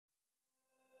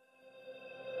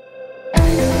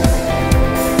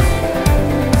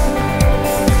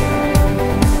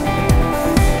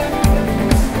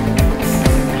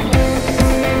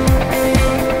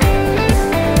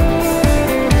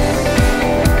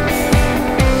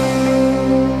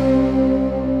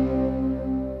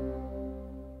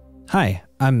Hi,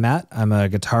 I'm Matt. I'm a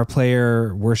guitar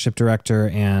player, worship director,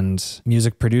 and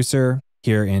music producer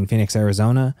here in Phoenix,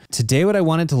 Arizona. Today, what I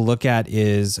wanted to look at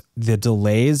is the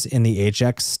delays in the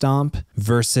HX Stomp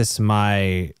versus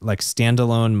my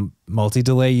standalone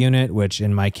multi-delay unit, which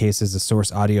in my case is a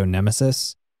Source Audio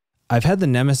Nemesis. I've had the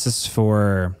Nemesis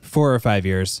for 4 or 5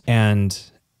 years, and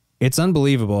it's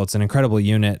unbelievable. It's an incredible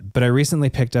unit, but I recently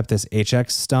picked up this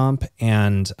HX Stomp,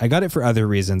 and I got it for other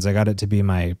reasons. I got it to be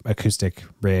my acoustic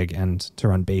rig and to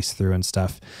run bass through and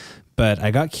stuff. But I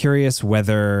got curious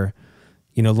whether,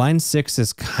 Line 6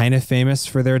 is kind of famous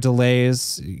for their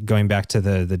delays, going back to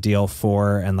the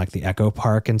DL4 and like the Echo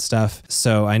Park and stuff.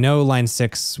 So I know Line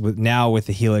 6 now with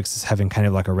the Helix is having kind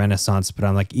of like a renaissance, but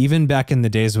I'm like, even back in the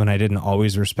days when I didn't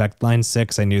always respect Line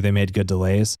 6, I knew they made good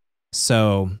delays.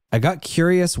 So I got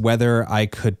curious whether I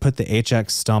could put the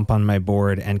HX Stomp on my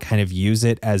board and kind of use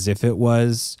it as if it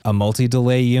was a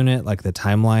multi-delay unit like the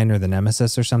Timeline or the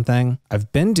Nemesis or something.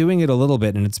 I've been doing it a little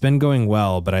bit and it's been going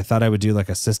well, but I thought I would do like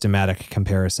a systematic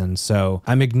comparison. So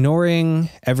I'm ignoring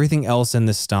everything else in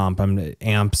the Stomp. I'm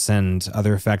amps and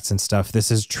other effects and stuff.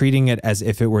 This is treating it as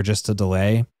if it were just a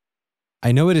delay.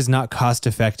 I know it is not cost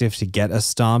effective to get a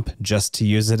Stomp just to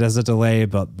use it as a delay,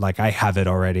 but I have it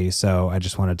already, so I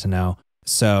just wanted to know.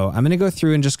 So I'm going to go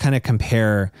through and just kind of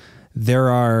compare. There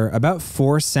are about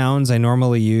 4 sounds I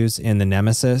normally use in the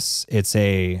Nemesis. It's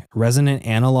a resonant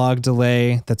analog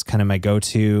delay. That's kind of my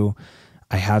go-to.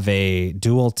 I have a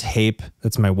dual tape.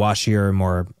 That's my washier,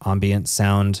 more ambient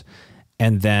sound.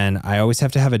 And then I always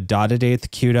have to have a dotted eighth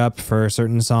queued up for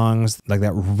certain songs, like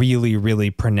that really,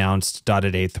 really pronounced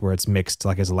dotted eighth where it's mixed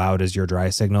like as loud as your dry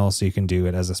signal, so you can do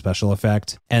it as a special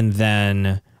effect. And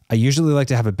then I usually like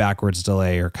to have a backwards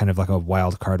delay or kind of like a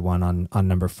wild card one on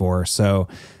number 4. So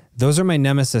those are my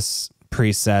Nemesis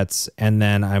presets. And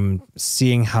then I'm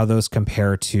seeing how those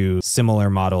compare to similar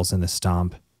models in the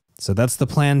Stomp. So that's the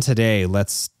plan today.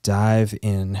 Let's dive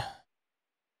in.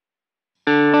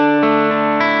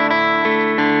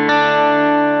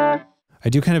 I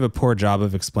do kind of a poor job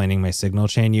of explaining my signal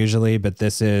chain usually, but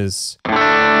this is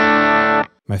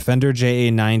my Fender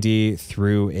JA90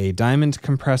 through a diamond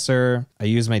compressor. I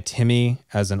use my Timmy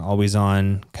as an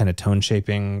always-on kind of tone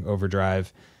shaping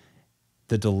overdrive,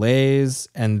 the delays,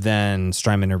 and then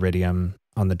Strymon Iridium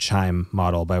on the Chime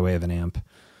model by way of an amp.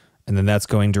 And then that's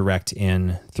going direct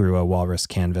in through a Walrus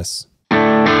Canvas.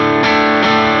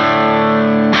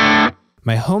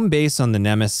 My home base on the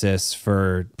Nemesis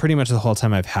for pretty much the whole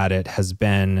time I've had it has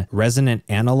been resonant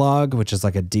analog, which is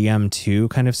like a DM2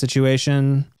 kind of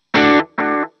situation.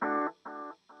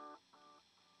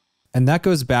 And that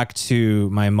goes back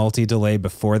to my multi-delay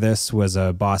before this was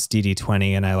a Boss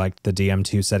DD20, and I liked the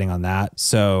DM2 setting on that.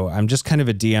 So I'm just kind of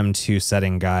a DM2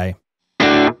 setting guy.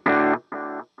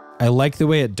 I like the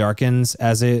way it darkens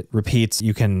as it repeats.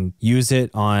 You can use it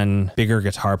on bigger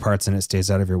guitar parts and it stays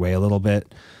out of your way a little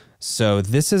bit. So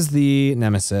this is the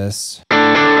Nemesis.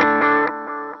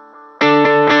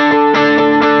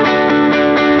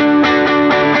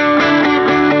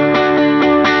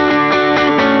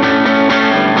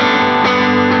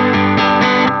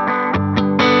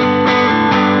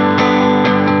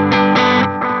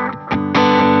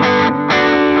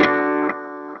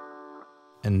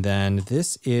 And then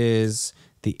this is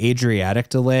the Adriatic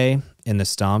delay in the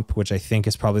Stomp, which I think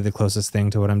is probably the closest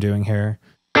thing to what I'm doing here.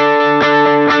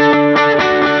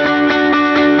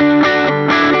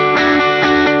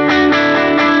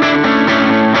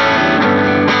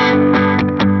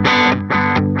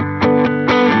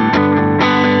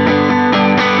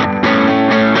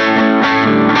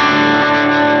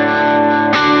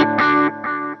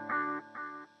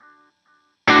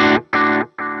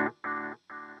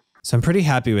 So I'm pretty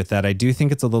happy with that. I do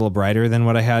think it's a little brighter than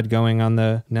what I had going on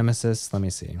the Nemesis. Let me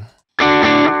see.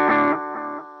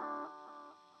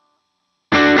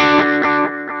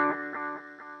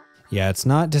 Yeah, it's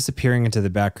not disappearing into the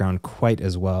background quite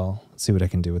as well. Let's see what I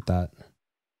can do with that.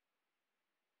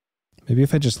 Maybe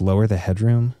if I just lower the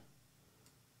headroom.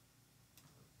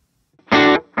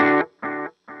 That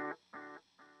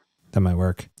might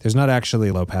work. There's not actually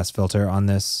a low pass filter on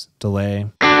this delay,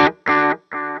 but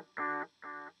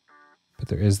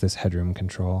there is this headroom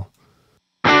control.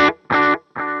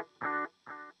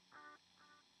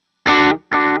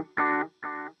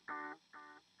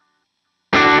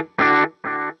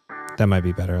 That might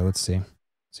be better. Let's see.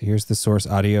 So here's the Source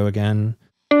Audio again.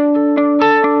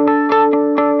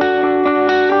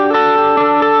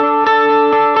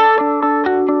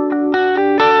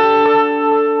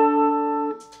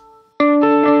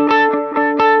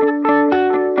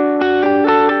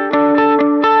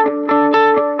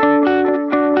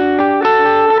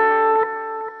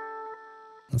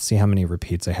 Let's see how many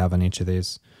repeats I have on each of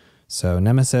these. So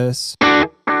Nemesis,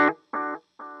 about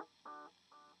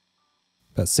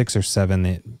 6 or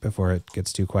 7 before it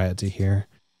gets too quiet to hear.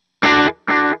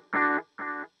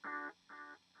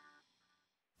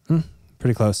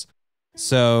 Pretty close.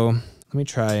 So let me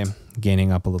try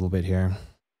gaining up a little bit here.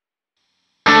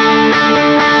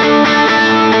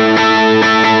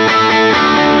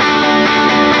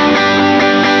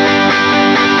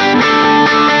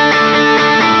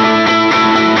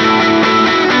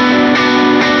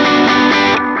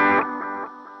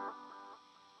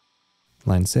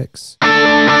 Line 6.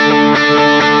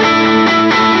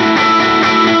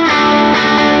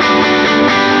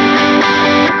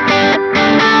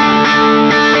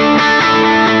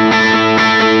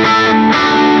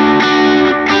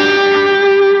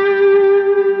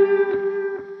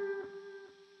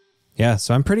 Yeah,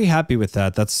 so I'm pretty happy with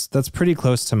that. That's pretty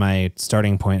close to my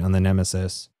starting point on the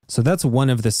Nemesis. So that's one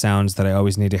of the sounds that I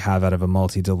always need to have out of a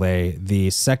multi-delay. The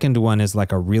second one is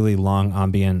like a really long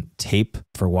ambient tape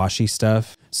for washy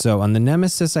stuff. So on the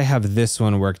Nemesis, I have this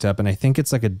one worked up, and I think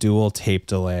it's like a dual tape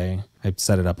delay. I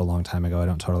set it up a long time ago. I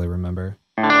don't totally remember.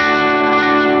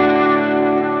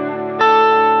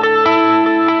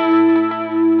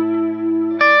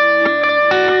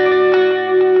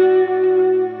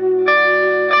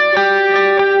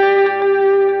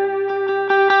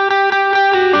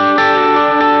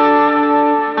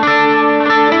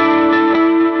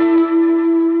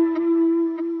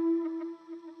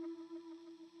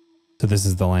 So this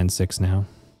is the line 6 now.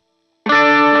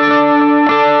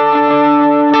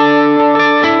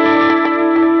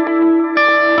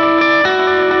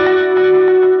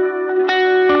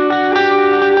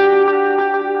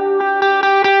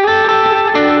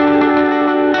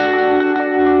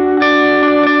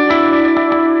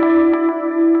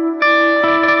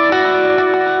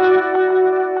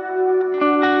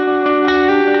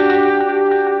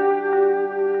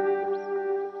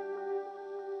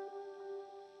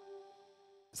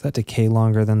 Is that decay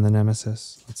longer than the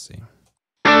Nemesis? Let's see.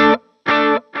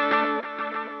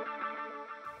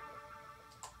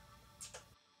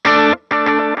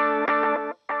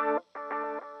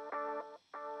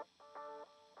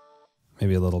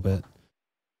 Maybe a little bit.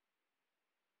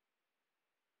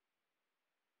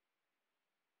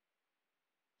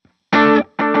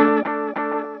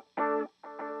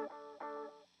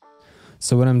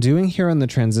 So what I'm doing here on the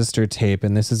transistor tape,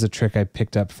 and this is a trick I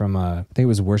picked up from, I think it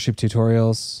was worship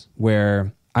tutorials,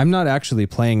 where I'm not actually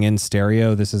playing in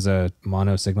stereo. This is a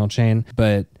mono signal chain,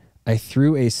 but I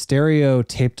threw a stereo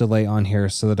tape delay on here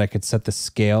so that I could set the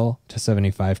scale to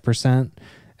 75%.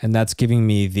 And that's giving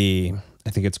me the, I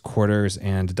think it's quarters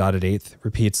and dotted eighth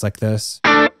repeats like this.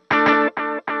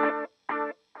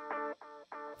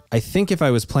 I think if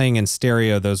I was playing in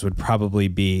stereo, those would probably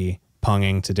be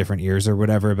ponging to different ears or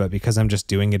whatever, but because I'm just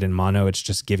doing it in mono, it's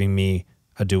just giving me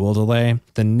a dual delay.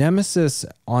 The Nemesis,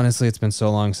 honestly, it's been so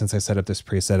long since I set up this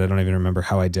preset, I don't even remember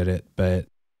how I did it, but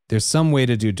there's some way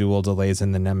to do dual delays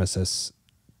in the Nemesis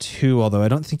too, although I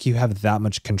don't think you have that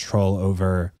much control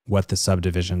over what the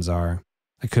subdivisions are.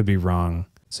 I could be wrong.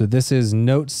 So this is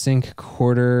note sync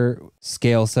quarter,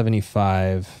 scale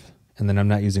 75, and then I'm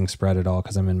not using spread at all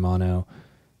because I'm in mono,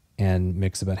 and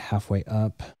mix about halfway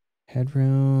up.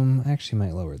 Headroom, I actually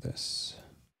might lower this.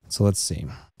 So let's see.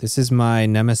 This is my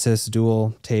Nemesis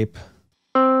dual tape.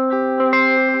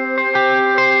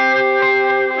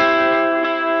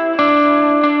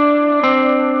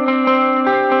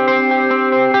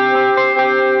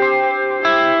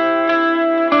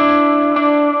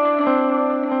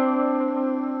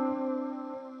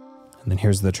 And then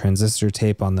here's the transistor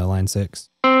tape on the line 6.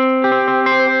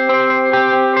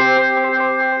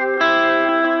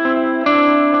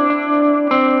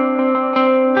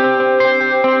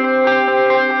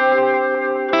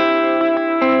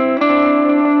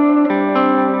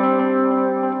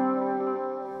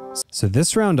 So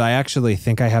this round, I actually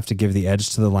think I have to give the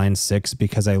edge to the line 6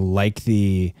 because I like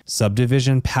the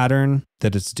subdivision pattern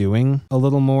that it's doing a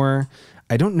little more.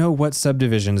 I don't know what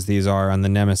subdivisions these are on the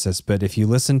Nemesis, but if you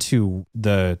listen to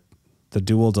the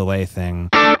dual delay thing,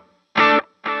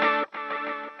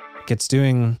 it's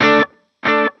doing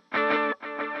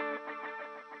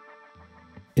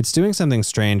something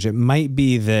strange. It might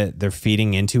be that they're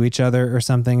feeding into each other or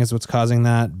something is what's causing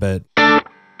that, but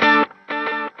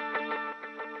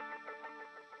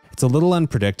it's a little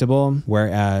unpredictable,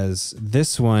 whereas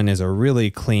this one is a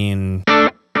really clean.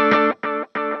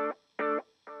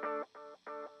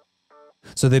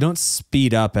 So they don't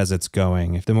speed up as it's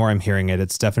going. If the more I'm hearing it,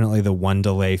 it's definitely the one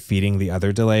delay feeding the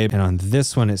other delay. And on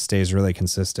this one, it stays really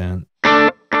consistent,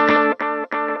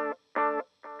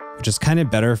 which is kind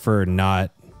of better for not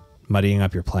muddying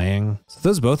up your playing. So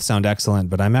those both sound excellent,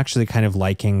 but I'm actually kind of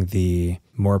liking the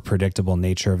more predictable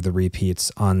nature of the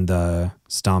repeats on the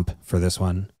stomp for this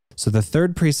one. So the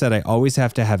third preset I always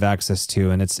have to have access to,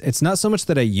 and it's not so much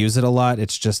that I use it a lot,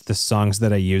 it's just the songs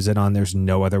that I use it on, there's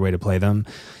no other way to play them,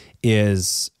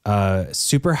 is a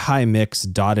super high mix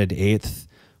dotted eighth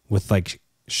with like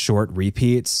short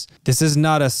repeats. This is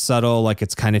not a subtle, like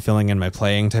it's kind of filling in my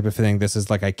playing type of thing. This is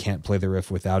like I can't play the riff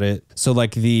without it. So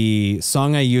like the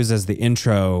song I use as the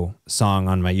intro song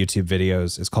on my YouTube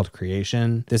videos is called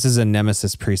Creation. This is a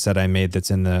Nemesis preset I made that's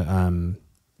in the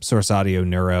Source Audio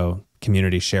Neuro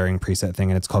community sharing preset thing,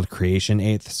 and it's called Creation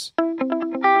Eighths.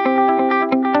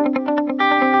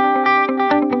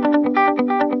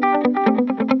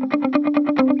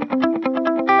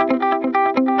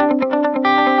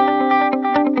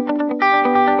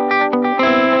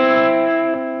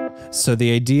 So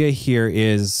the idea here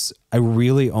is I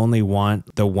really only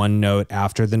want the one note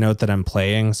after the note that I'm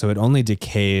playing, so it only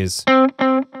decays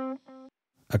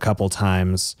a couple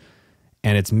times,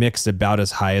 and it's mixed about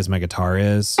as high as my guitar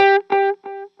is,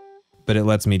 but it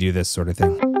lets me do this sort of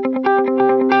thing.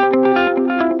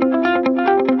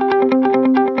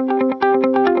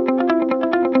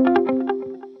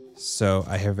 So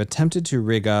I have attempted to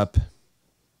rig up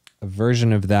a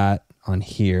version of that on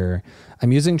here.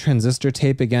 I'm using transistor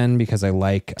tape again because I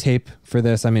like tape for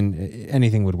this. I mean,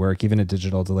 anything would work, even a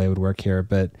digital delay would work here,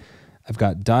 but I've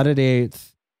got dotted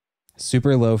eighth,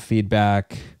 super low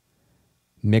feedback,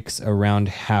 mix around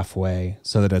halfway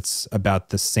so that it's about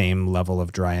the same level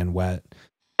of dry and wet.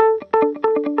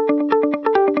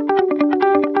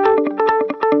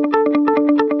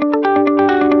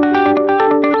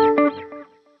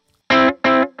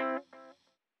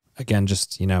 Again,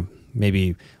 just, you know,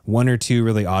 maybe one or two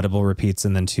really audible repeats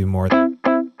and then two more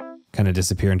kind of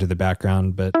disappear into the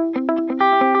background, but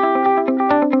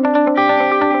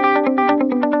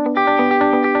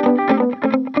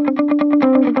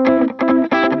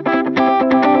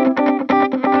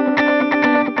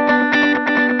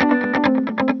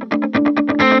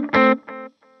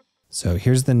so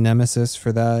here's the Nemesis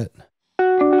for that.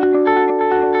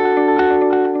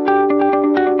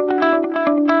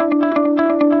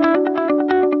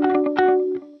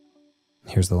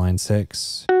 Here's the line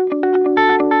 6.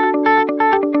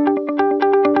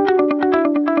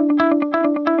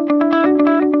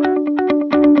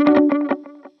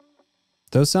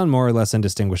 Those sound more or less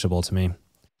indistinguishable to me.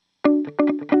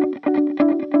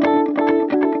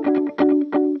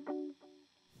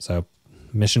 So,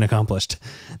 mission accomplished.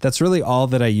 That's really all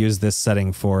that I use this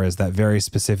setting for, is that very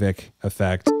specific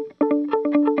effect.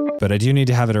 But I do need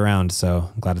to have it around, so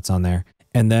I'm glad it's on there.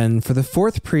 And then for the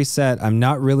fourth preset, I'm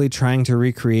not really trying to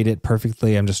recreate it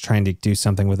perfectly. I'm just trying to do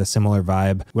something with a similar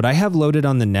vibe. What I have loaded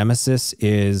on the Nemesis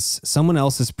is someone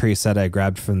else's preset I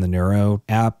grabbed from the Neuro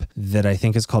app that I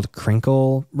think is called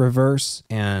Crinkle Reverse.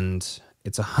 And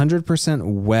it's 100%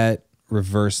 wet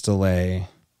reverse delay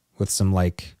with some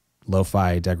like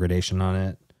lo-fi degradation on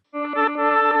it.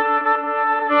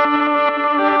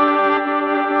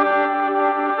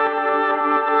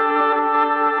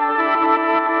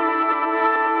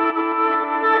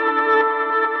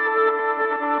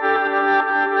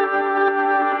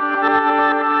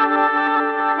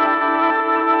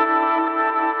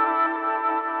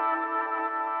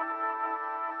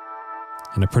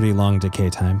 And a pretty long decay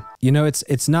time. You know,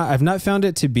 I've not found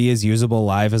it to be as usable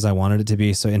live as I wanted it to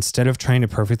be. So instead of trying to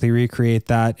perfectly recreate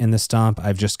that in the stomp,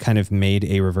 I've just kind of made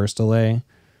a reverse delay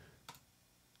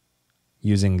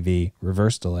using the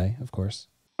reverse delay, of course.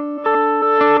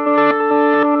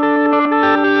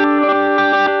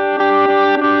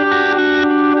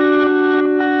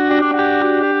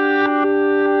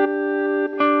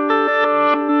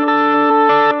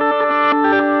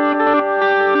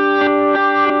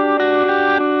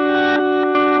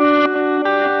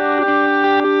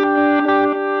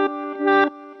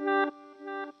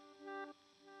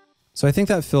 So I think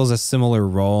that fills a similar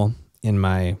role in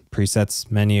my presets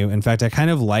menu. In fact, I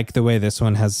kind of like the way this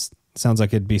one sounds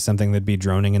like it'd be something that'd be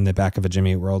droning in the back of a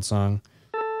Jimmy Eat World song.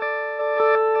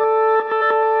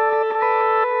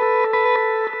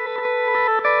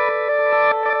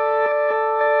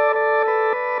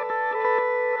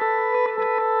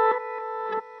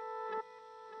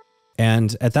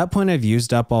 And at that point, I've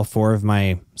used up all 4 of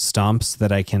my stomps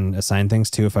that I can assign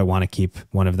things to if I want to keep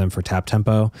one of them for tap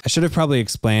tempo. I should have probably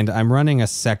explained, I'm running a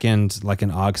second, like an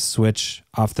aux switch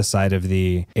off the side of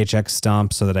the HX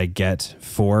Stomp so that I get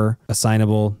 4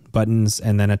 assignable buttons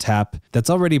and then a tap.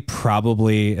 That's already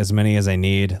probably as many as I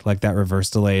need. Like that reverse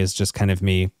delay is just kind of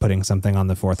me putting something on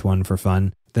the 4th one for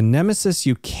fun. The Nemesis,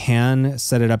 you can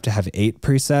set it up to have 8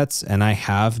 presets, and I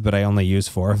have, but I only use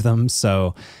 4 of them.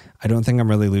 So I don't think I'm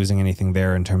really losing anything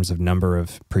there in terms of number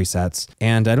of presets.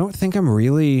 And I don't think I'm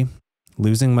really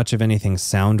losing much of anything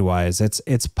sound-wise.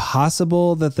 It's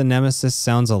possible that the Nemesis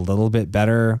sounds a little bit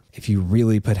better if you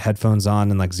really put headphones on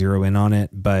and like zero in on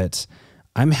it, but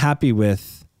I'm happy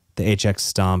with the HX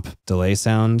Stomp delay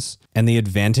sounds. And the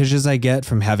advantages I get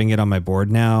from having it on my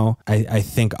board now, I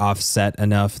think offset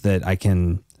enough that I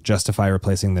can justify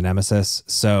replacing the Nemesis.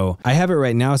 So I have it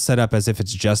right now set up as if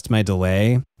it's just my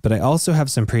delay, but I also have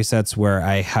some presets where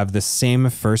I have the same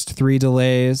first 3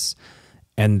 delays,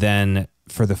 and then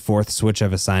for the 4th switch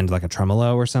I've assigned like a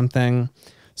tremolo or something.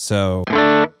 So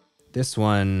this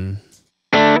one,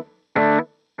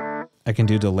 I can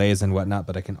do delays and whatnot,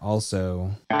 but I can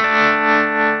also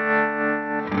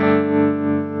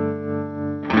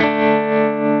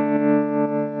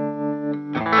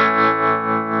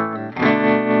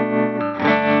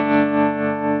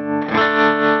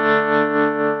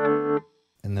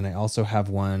also have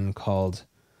one called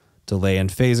delay and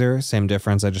phaser. Same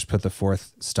difference. I just put the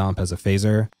 4th stomp as a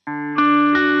phaser.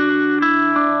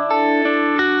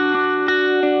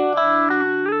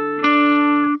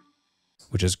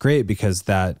 Which is great because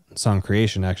that song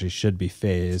creation actually should be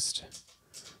phased.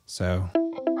 So.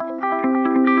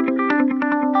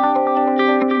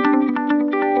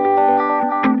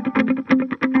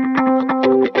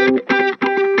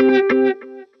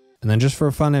 And then just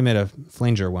for fun, I made a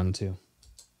flanger one too.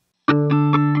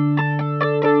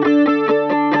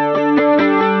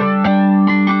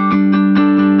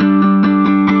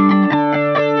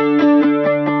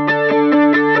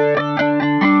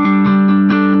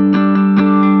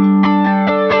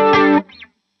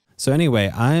 So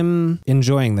anyway, I'm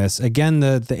enjoying this. Again,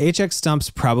 the HX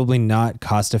Stomp's probably not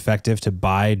cost effective to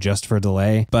buy just for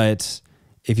delay, but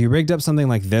if you rigged up something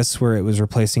like this where it was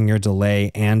replacing your delay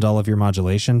and all of your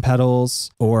modulation pedals,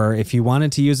 or if you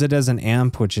wanted to use it as an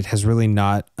amp, which it has really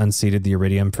not unseated the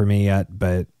Iridium for me yet,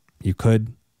 but you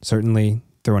could certainly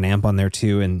throw an amp on there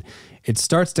too, and it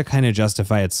starts to kind of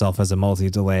justify itself as a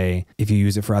multi-delay if you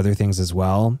use it for other things as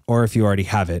well, or if you already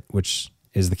have it, which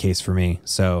is the case for me.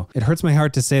 So it hurts my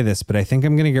heart to say this, but I think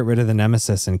I'm going to get rid of the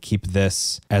Nemesis and keep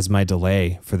this as my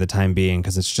delay for the time being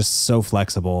because it's just so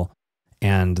flexible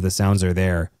and the sounds are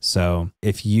there. So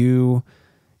if you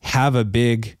have a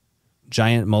big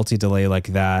giant multi-delay like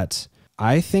that,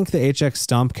 I think the HX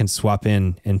Stomp can swap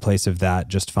in place of that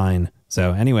just fine.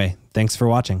 So anyway, thanks for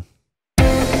watching.